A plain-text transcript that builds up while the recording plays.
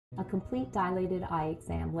A complete dilated eye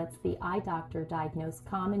exam lets the eye doctor diagnose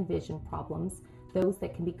common vision problems, those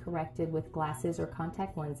that can be corrected with glasses or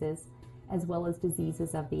contact lenses, as well as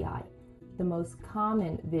diseases of the eye. The most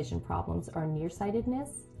common vision problems are nearsightedness,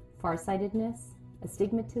 farsightedness,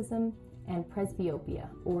 astigmatism, and presbyopia,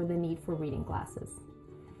 or the need for reading glasses.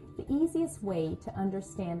 The easiest way to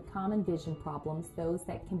understand common vision problems, those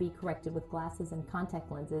that can be corrected with glasses and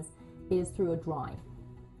contact lenses, is through a drawing.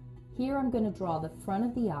 Here I'm going to draw the front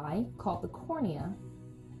of the eye, called the cornea,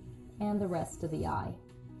 and the rest of the eye.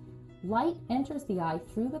 Light enters the eye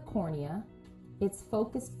through the cornea. It's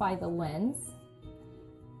focused by the lens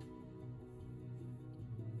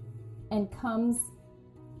and comes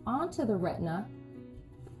onto the retina.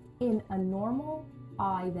 In a normal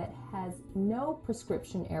eye that has no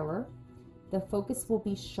prescription error, the focus will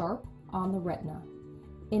be sharp on the retina.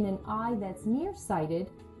 In an eye that's nearsighted,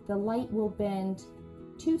 the light will bend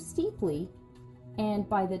too steeply, and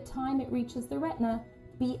by the time it reaches the retina,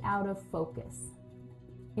 be out of focus.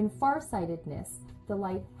 In farsightedness, the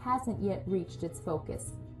light hasn't yet reached its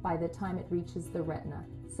focus by the time it reaches the retina,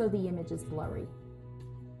 so the image is blurry.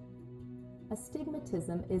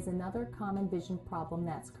 Astigmatism is another common vision problem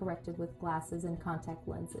that's corrected with glasses and contact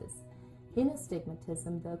lenses. In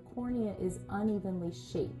astigmatism, the cornea is unevenly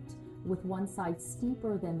shaped, with one side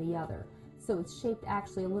steeper than the other, so it's shaped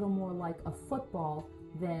actually a little more like a football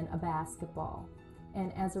than a basketball,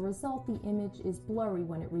 and as a result the image is blurry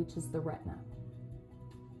when it reaches the retina.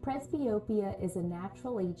 Presbyopia is a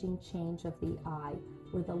natural aging change of the eye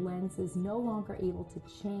where the lens is no longer able to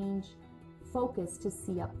change focus to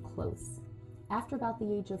see up close. After about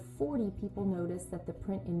the age of 40, people notice that the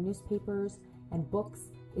print in newspapers and books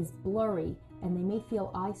is blurry, and they may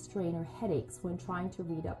feel eye strain or headaches when trying to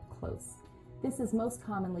read up close. This is most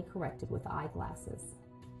commonly corrected with eyeglasses.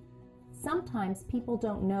 Sometimes people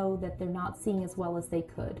don't know that they're not seeing as well as they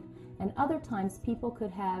could, and other times people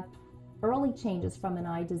could have early changes from an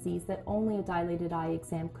eye disease that only a dilated eye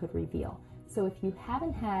exam could reveal. So if you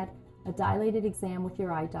haven't had a dilated exam with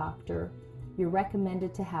your eye doctor, you're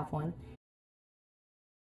recommended to have one.